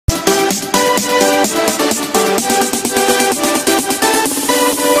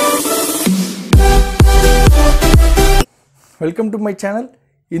welcome to my channel.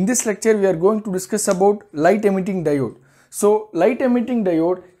 In this lecture we are going to discuss about light emitting diode. So light emitting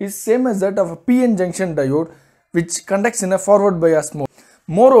diode is same as that of a PN junction diode which conducts in a forward bias mode.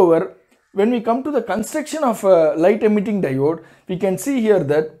 Moreover, when we come to the construction of a light emitting diode, we can see here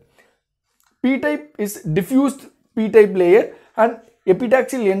that P-type is diffused P-type layer and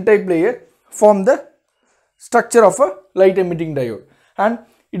epitaxial N-type layer form the structure of a light emitting diode, and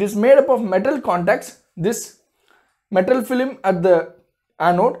it is made up of metal contacts, this metal film at the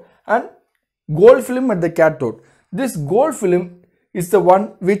anode and gold film at the cathode. This gold film is the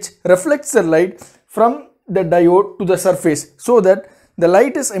one which reflects the light from the diode to the surface so that the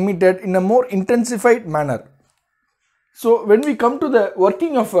light is emitted in a more intensified manner. So when we come to the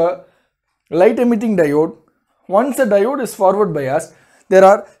working of a light emitting diode, once the diode is forward biased, there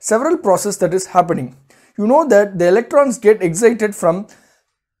are several processes that is happening. You know that the electrons get excited from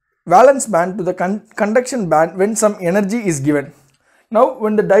valence band to the conduction band when some energy is given. Now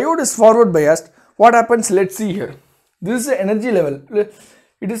when the diode is forward biased, what happens? Let's see here. This is the energy level.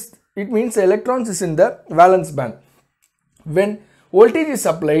 It means the electrons is in the valence band. When voltage is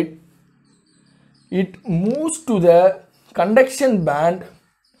applied, it moves to the conduction band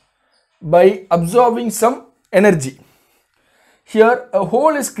by absorbing some energy. Here a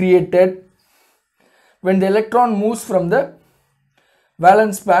hole is created when the electron moves from the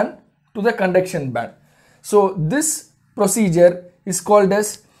valence band to the conduction band. So this procedure is called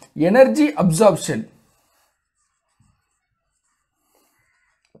as energy absorption.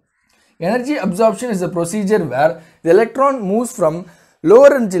 Energy absorption is a procedure where the electron moves from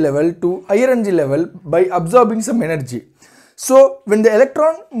lower energy level to higher energy level by absorbing some energy. So when the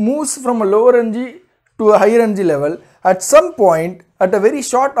electron moves from a lower energy to a higher energy level, at some point at a very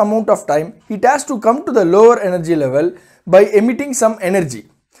short amount of time, it has to come to the lower energy level by emitting some energy.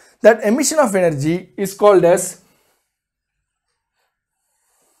 That emission of energy is called as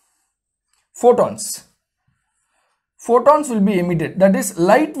photons. Photons will be emitted, that is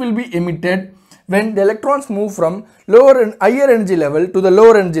light will be emitted when the electrons move from lower and higher energy level to the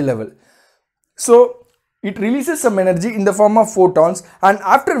lower energy level. So it releases some energy in the form of photons, and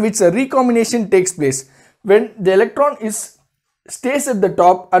after which a recombination takes place. When the electron stays at the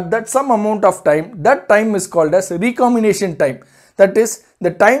top at that some amount of time, that time is called as recombination time. That is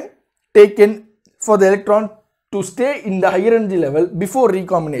the time taken for the electron to stay in the higher energy level before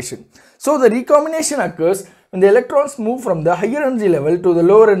recombination. So the recombination occurs when the electrons move from the higher energy level to the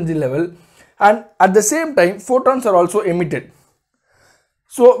lower energy level, and at the same time photons are also emitted.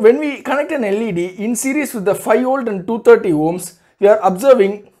 So when we connect an LED in series with the 5 volt and 230 ohms, we are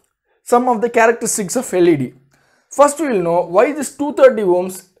observing some of the characteristics of LED. First we will know why this 230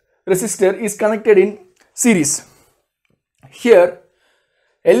 ohms resistor is connected in series. Here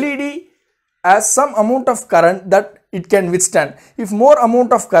LED has some amount of current that it can withstand. If more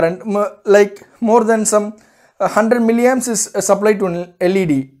amount of current, like more than some 100 milliamps is supplied to an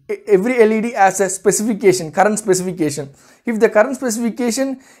LED, every LED has a specification, current specification. If the current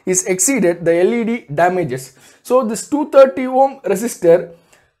specification is exceeded, the LED damages. So this 230 ohm resistor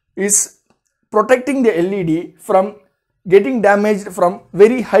is protecting the LED from getting damaged from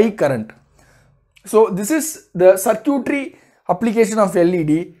very high current. So this is the circuitry application of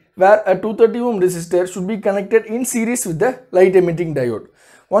LED, where a 230 ohm resistor should be connected in series with the light emitting diode.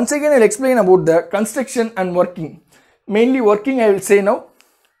 Once again I will explain about the construction and working. Mainly working I will say now.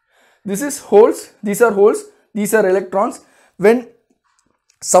 This is holes, these are holes, these are electrons. When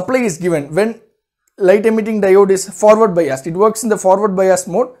supply is given, when light emitting diode is forward biased, it works in the forward bias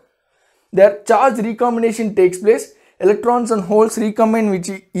mode. Their charge recombination takes place, electrons and holes recombine with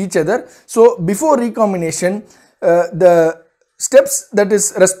each other. So before recombination, the steps that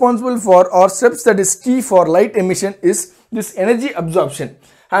is responsible for, or steps that is key for light emission, is this energy absorption.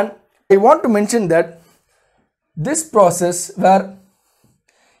 And I want to mention that this process where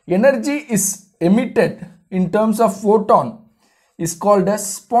energy is emitted in terms of photon is called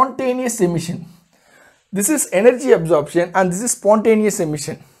as spontaneous emission. This is energy absorption and this is spontaneous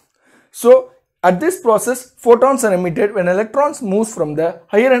emission. So at this process photons are emitted when electrons move from the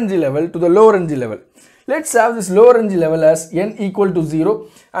higher energy level to the lower energy level. Let's have this lower energy level as n equal to 0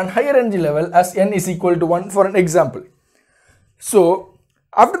 and higher energy level as n is equal to 1 for an example. So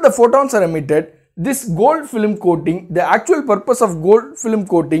after the photons are emitted, this gold film coating, the actual purpose of gold film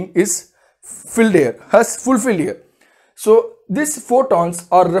coating is fulfilled here. So these photons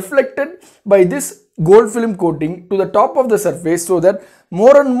are reflected by this gold film coating to the top of the surface, so that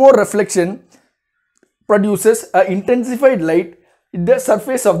more and more reflection produces an intensified light in the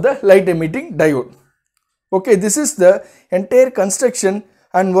surface of the light emitting diode. Okay, this is the entire construction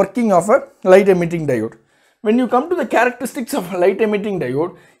and working of a light emitting diode. When you come to the characteristics of light emitting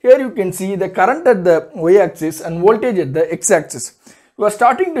diode, here you can see the current at the y-axis and voltage at the x-axis. You are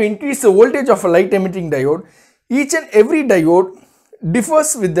starting to increase the voltage of a light emitting diode. Each and every diode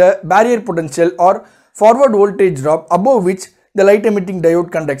differs with the barrier potential or forward voltage drop above which the light emitting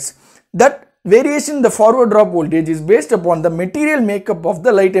diode conducts. That variation in the forward drop voltage is based upon the material makeup of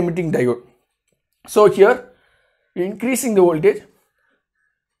the light emitting diode. So here, increasing the voltage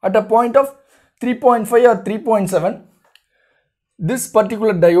at a point of 3.5 or 3.7, this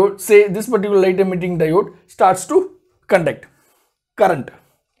particular diode, say this particular light emitting diode, starts to conduct current.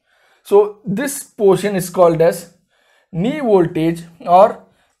 So this portion is called as knee voltage or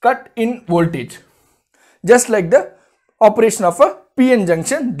cut in voltage, just like the operation of a PN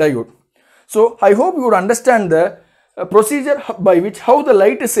junction diode. So I hope you would understand the procedure by which how the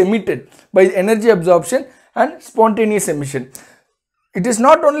light is emitted by energy absorption and spontaneous emission. It is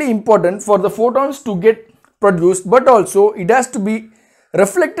not only important for the photons to get produced, but also it has to be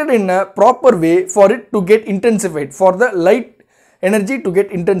reflected in a proper way for it to get intensified, for the light energy to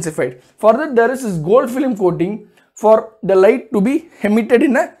get intensified. For that, there is this gold film coating for the light to be emitted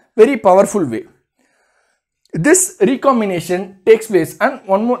in a very powerful way. This recombination takes place, and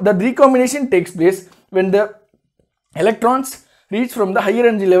one more, the recombination takes place when the electrons reach from the higher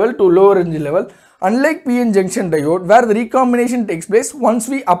energy level to lower energy level. Unlike PN junction diode, where the recombination takes place once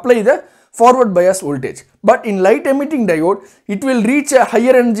we apply the forward bias voltage. But in light emitting diode, it will reach a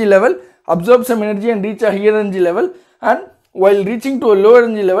higher energy level, absorb some energy and reach a higher energy level, and while reaching to a lower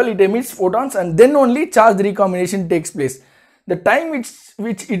energy level, it emits photons, and then only charge recombination takes place. The time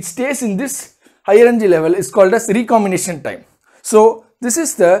which it stays in this higher energy level is called as recombination time. So this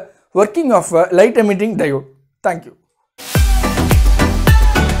is the working of a light emitting diode. Thank you.